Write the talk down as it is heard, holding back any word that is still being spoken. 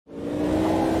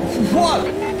What?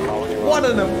 What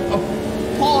an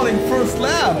appalling first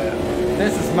lap!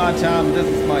 This is my time, this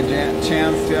is my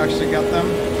chance to actually get them.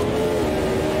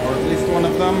 Or at least one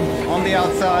of them on the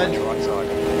outside.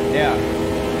 Yeah.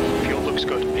 Fuel looks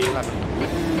good,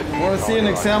 E11. Want to see an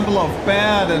example of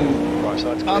bad and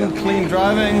unclean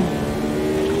driving?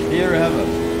 Here you have it.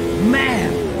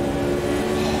 Man!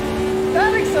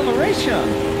 That acceleration!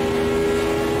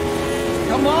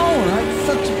 Come on, that's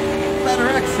such a better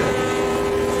exit.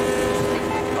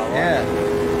 Yeah.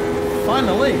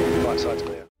 Finally! Right side's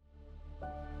clear.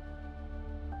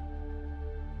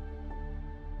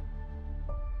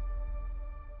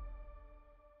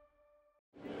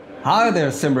 Hi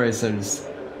there, sim racers!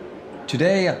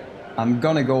 Today I'm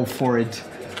gonna go for it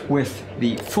with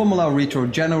the Formula Retro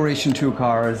Generation 2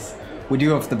 cars. We do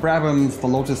have the Brabhams, the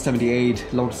Lotus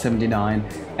 78, Lotus 79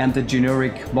 and the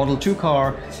generic Model 2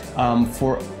 car.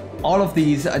 For all of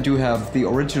these I do have the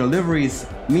original liveries.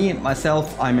 Me,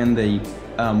 myself, I'm in the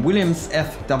Williams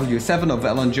FW7 of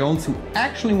Alan Jones, who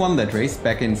actually won that race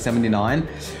back in '79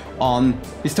 on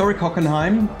historic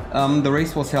Hockenheim. The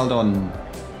race was held on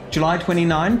July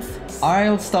 29th.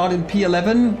 I'll start in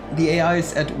P11. The AI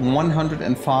is at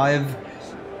 105.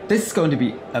 This is going to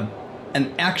be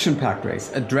an action-packed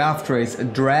race, a draft race, a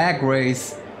drag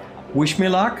race. Wish me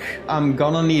luck. I'm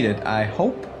gonna need it. I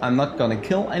hope I'm not gonna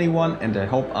kill anyone, and I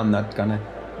hope I'm not gonna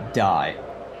die.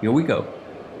 Here we go.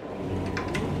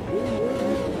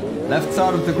 Left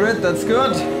side of the grid, that's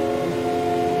good.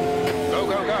 Go,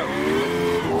 go, go.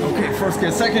 Okay, first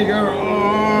gear, second gear.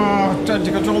 Oh, trying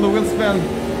to control the wheel spin.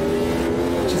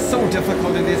 Which is so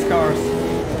difficult in these cars.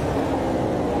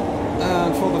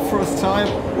 And for the first time,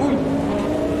 ooh,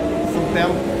 some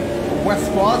damn wet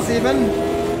spots even.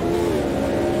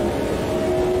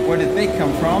 Where did they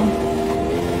come from?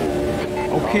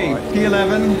 Okay,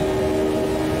 P11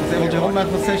 is able to hold that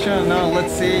position. Now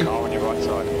let's see. Car on your right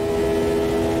side.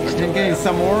 Can gain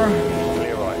some more.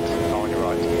 Clear right. Car on your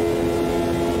right.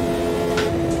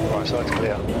 Right side's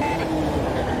clear.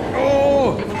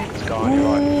 Oh! It's car on your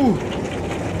right.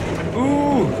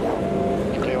 Ooh!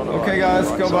 Clear on the Okay, right. guys,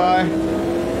 Right go side. by.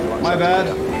 Right My side's bad.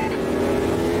 clear.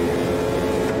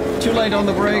 Too late on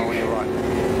the brake. Car on your right.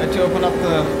 Had to open up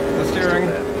the steering.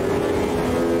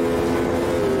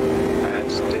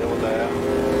 And still there.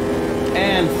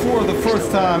 And for the first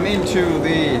time into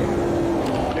the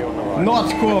Clear on the right.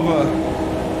 Nordkurve.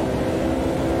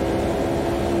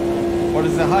 What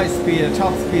is a high speed, a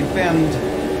top speed bend?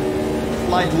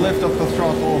 Slight lift of the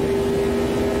throttle.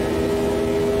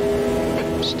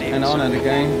 Steer And on it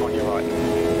again. On your right.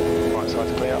 Right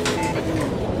side's clear.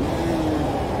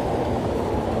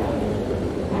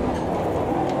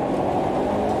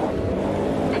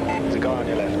 There's a guy on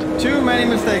your left. Too many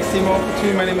mistakes, Timo.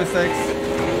 Too many mistakes.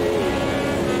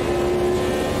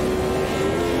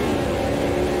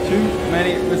 Too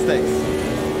many mistakes.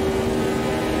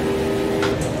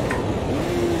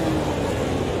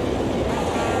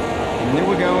 And here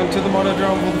we go into the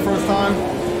monodrome for the first time.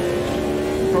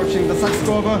 Approaching the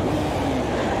Sachskurve.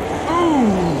 Ooh!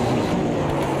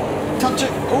 Touch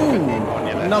it.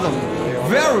 Ooh! Another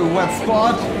very wet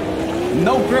spot.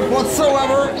 No grip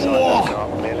whatsoever. Whoa!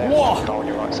 Whoa! Car on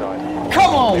your right side.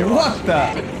 Come on, what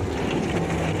the?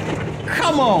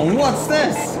 Come on, what's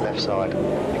this? Left side.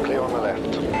 You're clear on the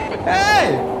left.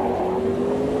 Hey!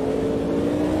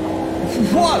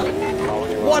 What? Car on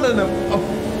your right. What an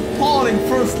appalling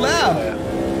first lap!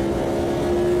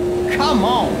 Come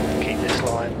on! Keep this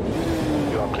line.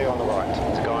 You are clear on the right.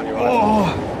 There's a guy on your right.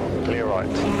 Oh! Clear right.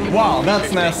 Wow,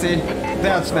 that's nasty.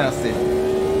 That's nasty.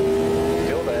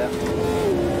 Still there.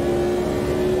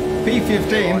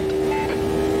 P15.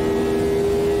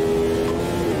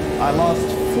 I lost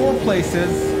 4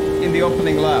 places in the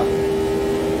opening lap.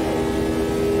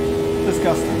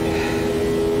 Disgusting.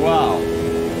 Wow.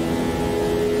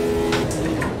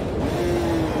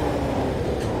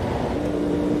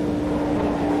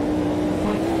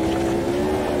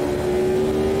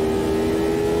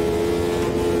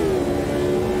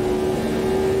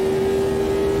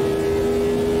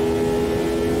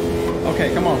 Okay,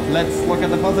 come on, let's look at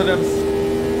the positives.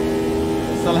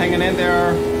 Still hanging in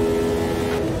there.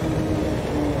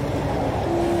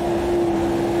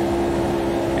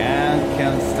 And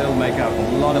can still make up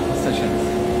a lot of positions.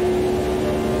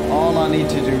 All I need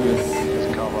to do is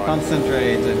There's a car right.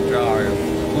 concentrate and drive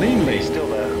cleanly. He's still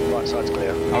there. Right side's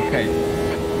clear. Okay,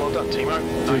 Well done, Timo.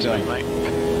 Nice done. mate.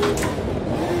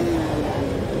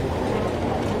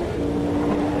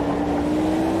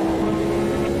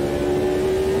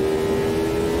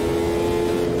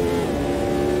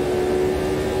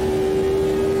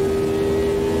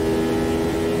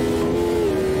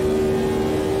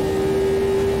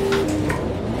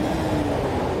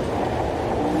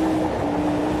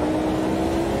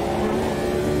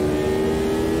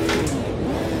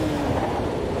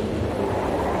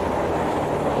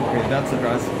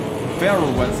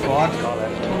 What? Car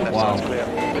left. Left Wow. side's clear.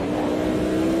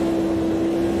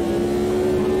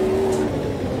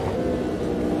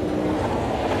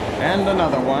 And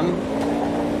another one.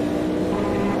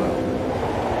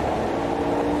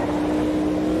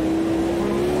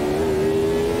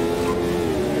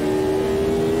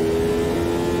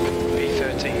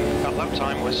 That lap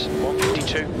time was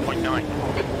 1:52.9.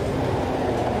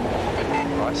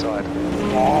 Right side.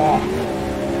 Oh.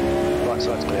 Right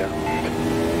side's clear.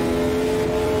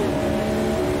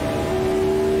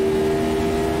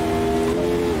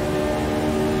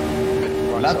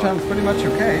 Right Lap side. time's pretty much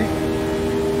okay.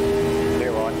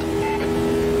 Clear right.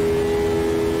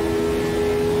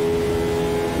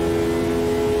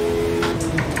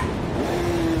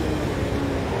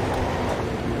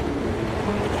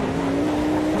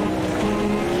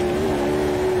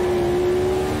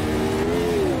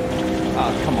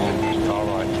 Ah, come on. Car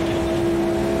right.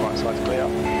 Right side's clear.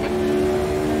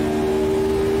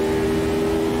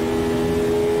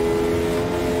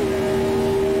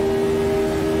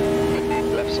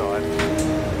 Left side.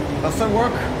 Does that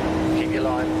work? Keep your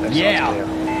line. Left Yeah. side's clear.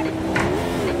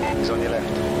 He's on your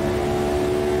left.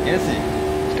 Is he?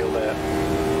 Still there.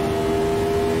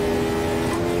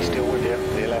 He's still with you.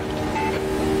 To your left.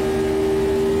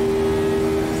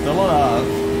 Still alive.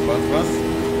 Both of us.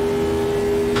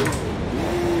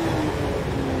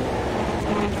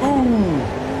 Ooh!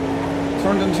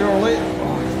 Turned into early.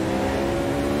 Oh.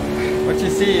 But you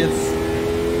see, it's...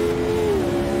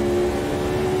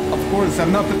 Of course,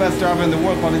 I'm not the best driver in the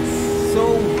world, but it's so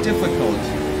difficult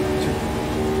to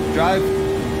drive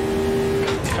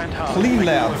clean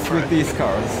laps with these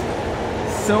cars.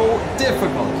 So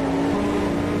difficult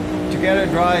to get it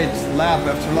right lap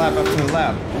after lap after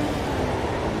lap.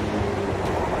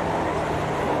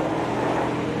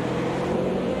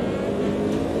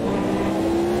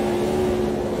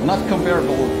 Not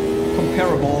comparable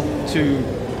to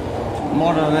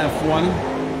modern F1.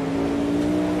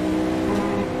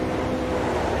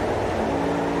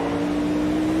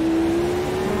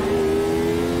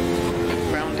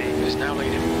 Roundy is now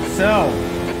leading. So,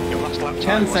 Your last lap 10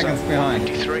 time was seconds at behind.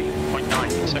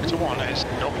 53.9. Sector 1 is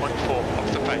 0.4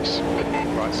 off the pace.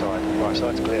 Right side. Right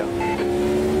side's clear.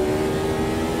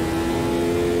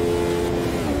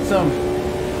 So,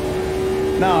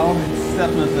 now it's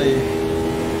definitely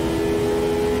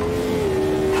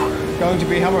going to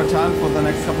be hammer time for the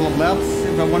next couple of laps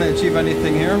if I want to achieve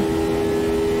anything here.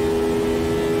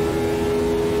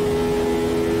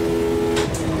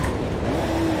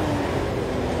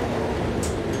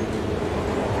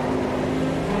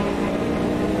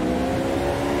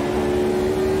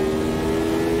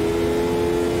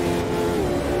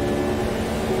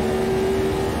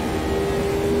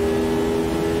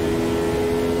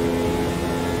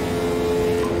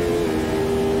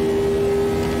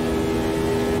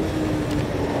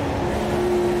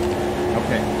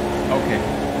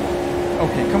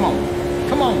 Okay, come on.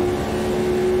 Come on!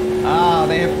 Ah,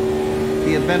 they have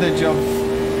the advantage of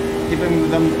giving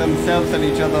themselves and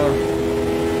each other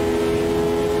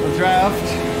a draft.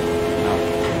 No.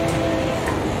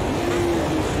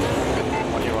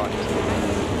 On your right.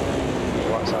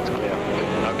 Right side's clear.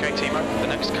 Okay, Timo, the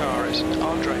next car is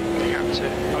Andre. The gap to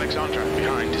Alexandra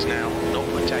behind is now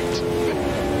 0.8.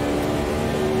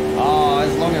 Ah,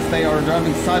 as long as they are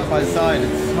driving side by side,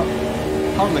 it's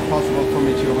hardly possible for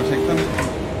me to overtake them.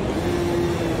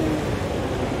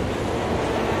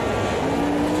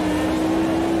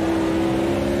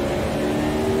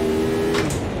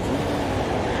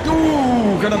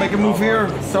 Ooh, gonna make a move here.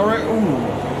 Sorry. Ooh.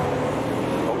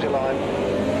 Hold your line.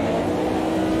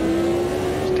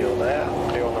 Still there.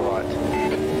 Clear on the right.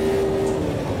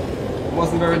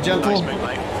 Wasn't very gentle. Nice move,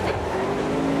 mate.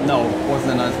 No,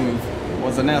 wasn't a nice move. It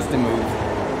was a nasty move.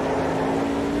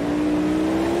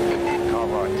 Car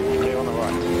right. Clear on the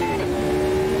right.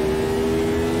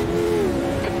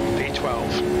 P12.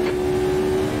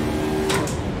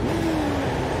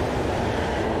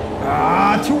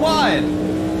 Ah, too wide.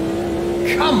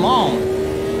 Come on.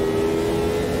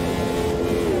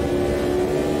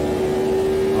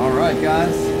 All right,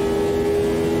 guys.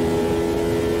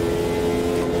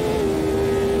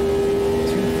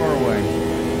 Too far away.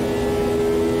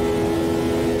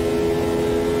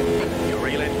 You're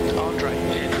reeling. Andre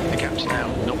in. The gap's now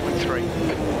 0.3.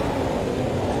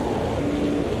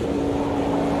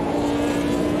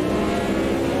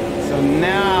 So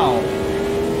now,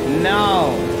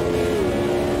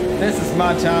 this is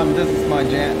my time, this is my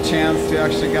chance to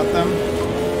actually get them.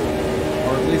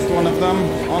 Or at least one of them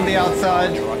on the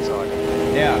outside. Your right side.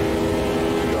 Yeah.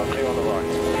 You are clear on the right.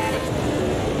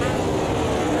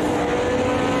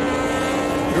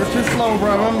 You're too slow,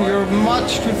 Brabham. You're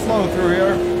much too slow through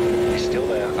here.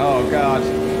 God.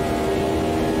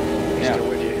 He's Yeah. still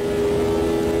with you.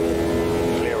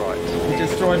 Clear right. He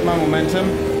destroyed my momentum.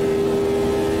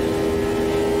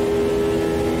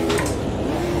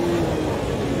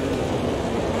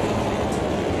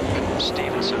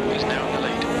 Stevenson is now in the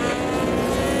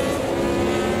lead.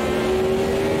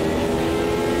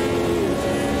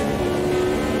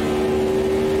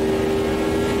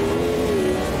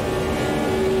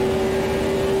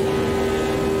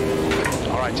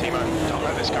 All right, Timo, don't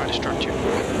let this guy distract you.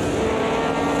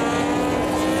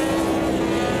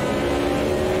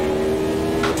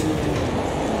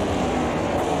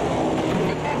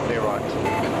 Clear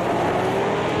right.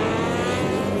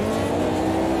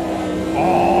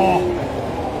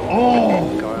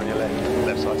 Oh, Guy on your left.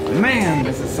 Left side's clear. man,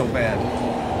 this is so bad.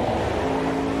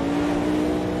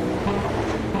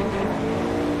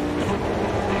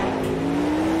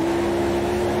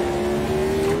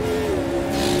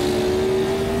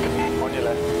 On your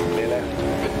left. Clear left.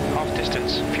 Half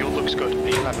distance. Fuel looks good.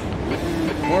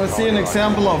 E11. Want to see an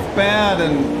example of bad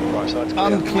and Right side's clear.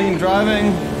 unclean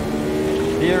driving?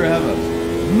 Here you have it.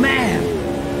 Man!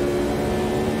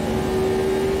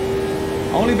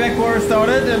 Only back where I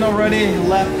started and already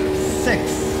lap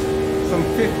 6. Some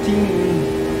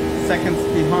 15 seconds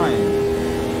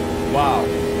behind. Wow.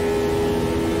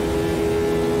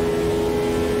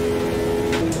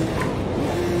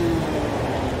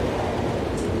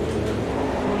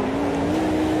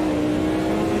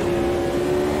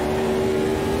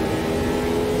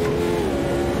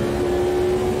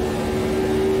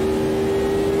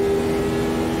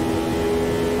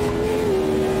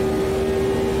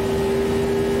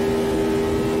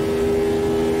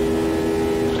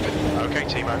 Okay,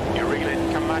 Timo, you're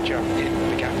reeling. Camacho.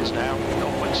 The gap is now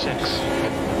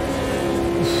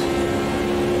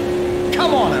 0.6.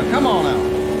 Come on now, come on now.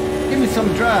 Give me some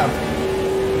drive.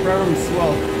 Brabham's,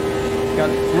 well, got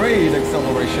great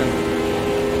acceleration.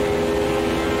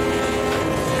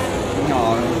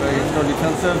 No, he's go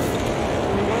defensive.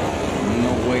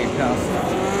 No way past that.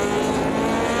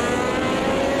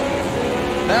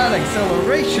 That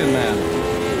acceleration, man.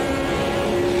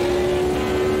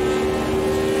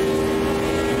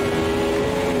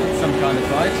 That's some kind of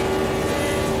fight.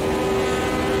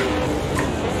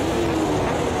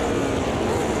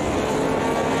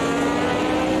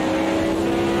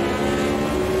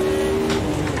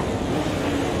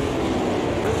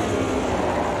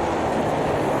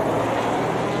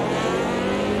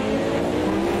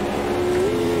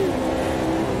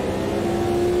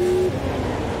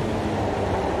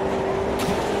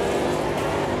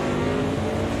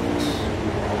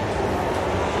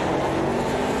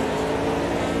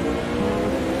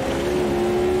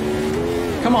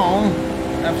 Come on,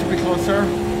 have to be closer.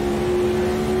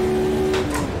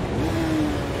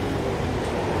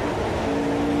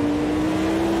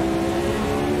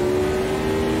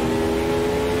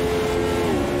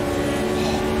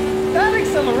 That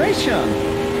acceleration!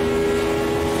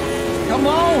 Come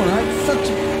on, that's such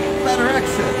a better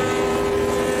exit.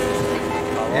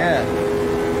 Yeah,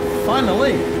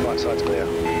 finally, Right side's clear.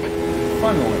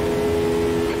 finally.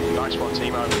 Nice one,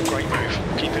 Timo. Great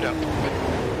move. Keep it up.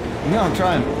 No, I'm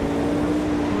trying.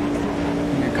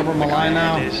 I'm gonna cover my line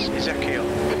now. It is Ezekiel.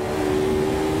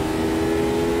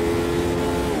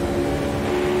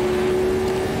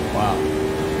 Wow,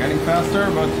 getting faster,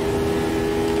 but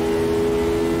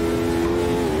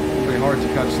it'll be hard to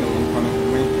catch those in front of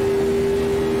me.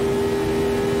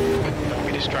 Don't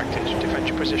be distracted. Defend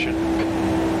your position.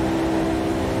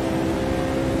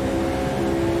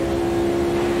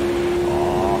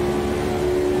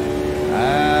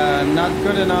 Not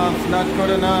good enough, not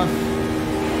good enough.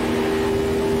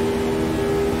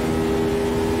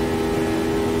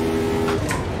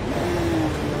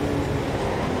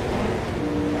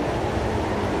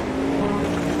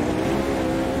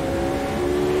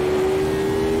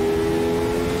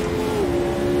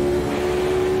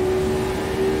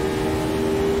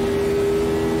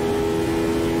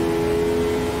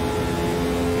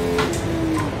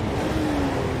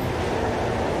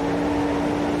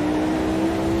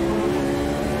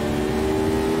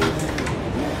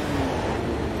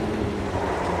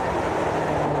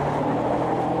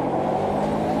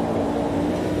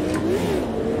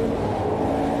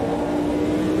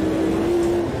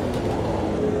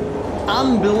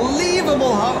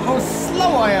 Unbelievable how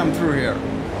slow I am through here.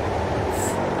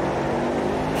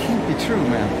 Can't be true,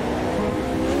 man.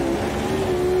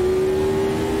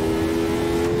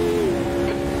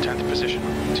 Tenth position.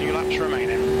 2 laps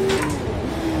remaining.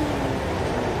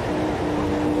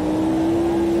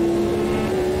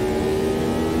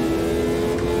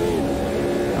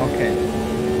 Okay.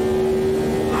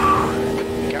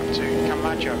 Gap to Camacho.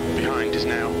 Camacho behind is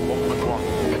now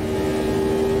 1.1.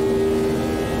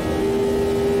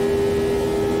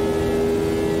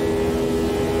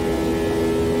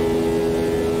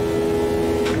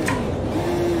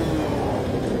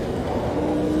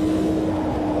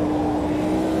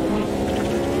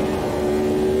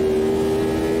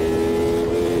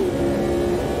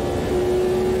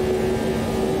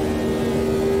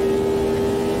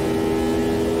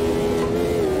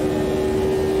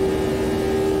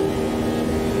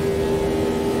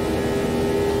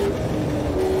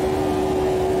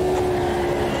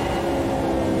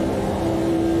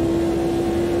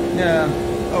 Yeah,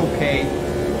 okay.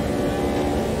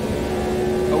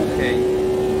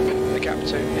 The gap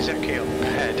to Ezekiel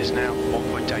ahead is now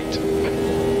 1.8.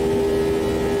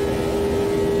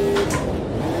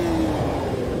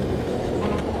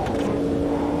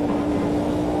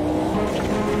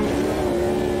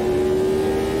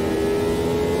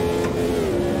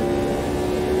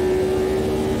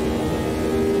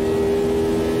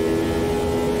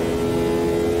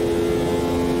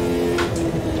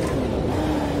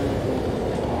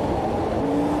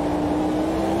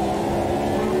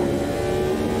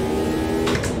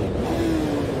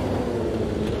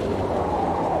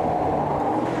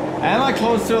 Am I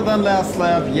closer than last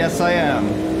lap? Yes, I am.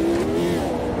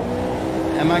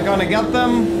 Am I gonna get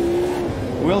them?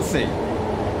 We'll see.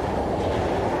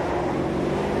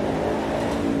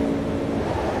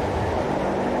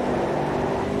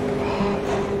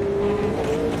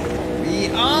 The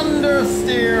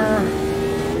understeer.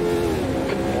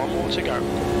 One more to go.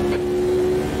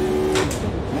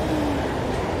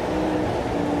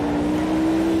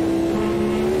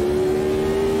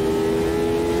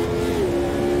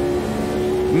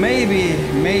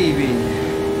 Maybe.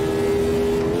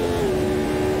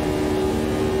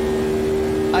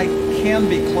 I can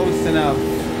be close enough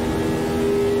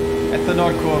at the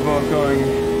North Corridor going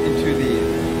into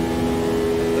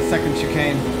the second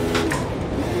chicane.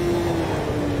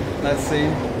 Let's see.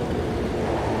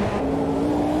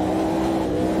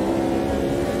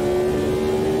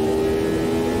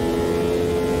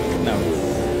 No,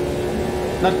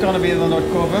 it's not gonna be the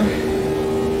North Corridor.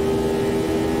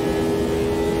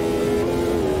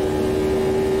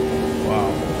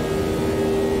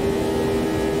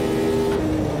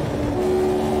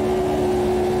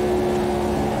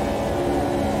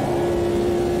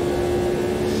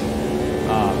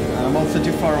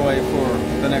 Too far away for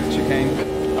the next chicane.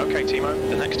 Okay, Timo,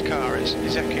 the next car is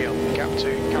Ezekiel. Gap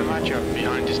to Camacho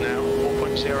behind is now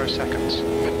 4.0 seconds.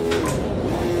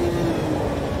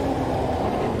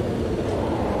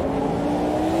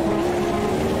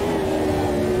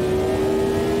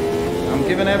 I'm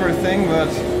giving everything, but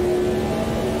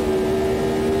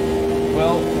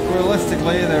well,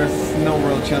 realistically, there's no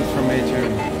real chance for me to.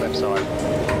 Left side.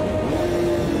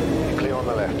 Clear on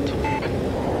the left.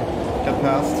 Get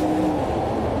past.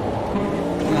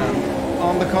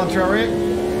 On the contrary,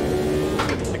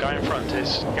 the guy in front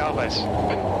is Galvez.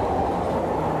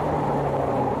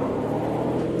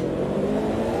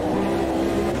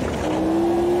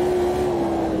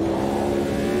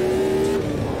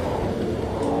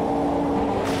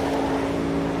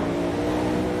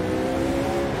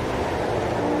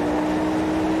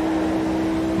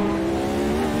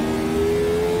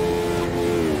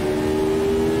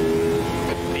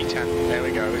 E10, there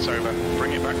we go, it's over.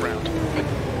 Bring it back round.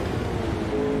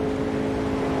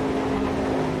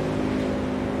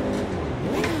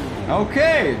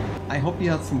 Okay, I hope you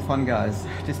had some fun, guys,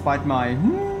 despite my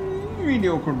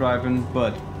mediocre driving,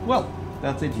 but, well,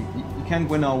 that's it, you can't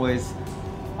win always.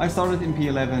 I started in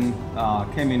P11,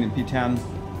 came in P10,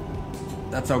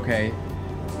 that's okay.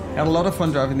 Had a lot of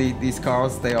fun driving these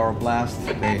cars, they are a blast,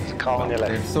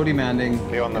 they're so demanding,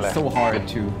 it's so hard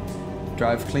to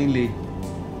drive cleanly.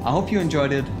 I hope you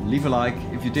enjoyed it, leave a like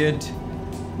if you did,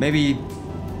 maybe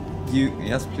you,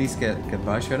 yes, please get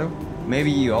by Shadow.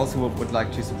 Maybe you also would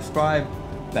like to subscribe,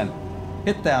 then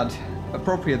hit that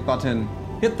appropriate button,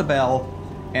 hit the bell,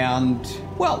 and,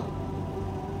 well,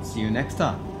 see you next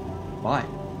time. Bye.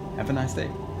 Have a nice day.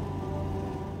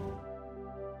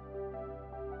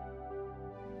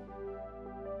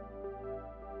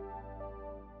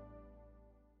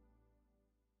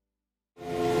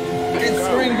 It's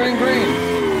green.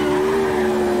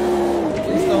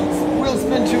 Please don't wheel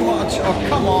spin too much. Oh,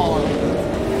 come on.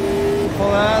 For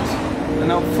that. And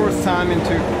now first time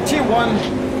into T1.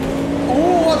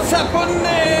 Oh, what's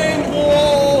happening?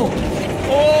 Whoa!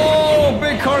 Oh,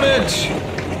 big carnage!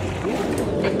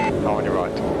 Oh, on your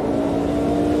right.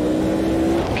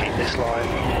 Keep this line.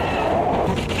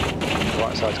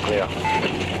 Right side's clear.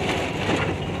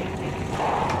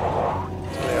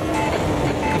 It's clear.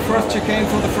 first chicane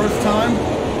for the first time.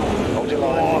 Hold your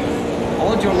line.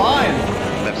 Hold your line.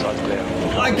 Left side's clear.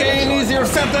 Again, easier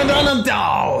said than done and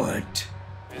down.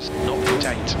 It's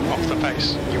 0.8 off the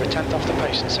pace. You're a tenth off the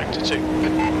pace in sector 2.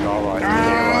 All right.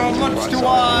 Oh, much right too side.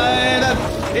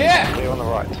 wide. Yeah. Clear on the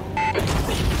right.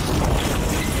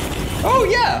 Oh,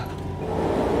 yeah.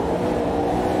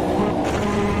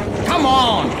 Come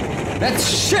on. That's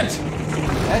shit.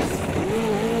 That's...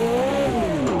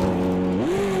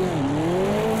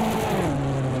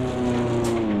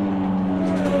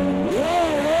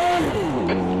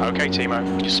 Okay,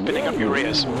 Timo, you're spinning up your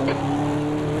rears.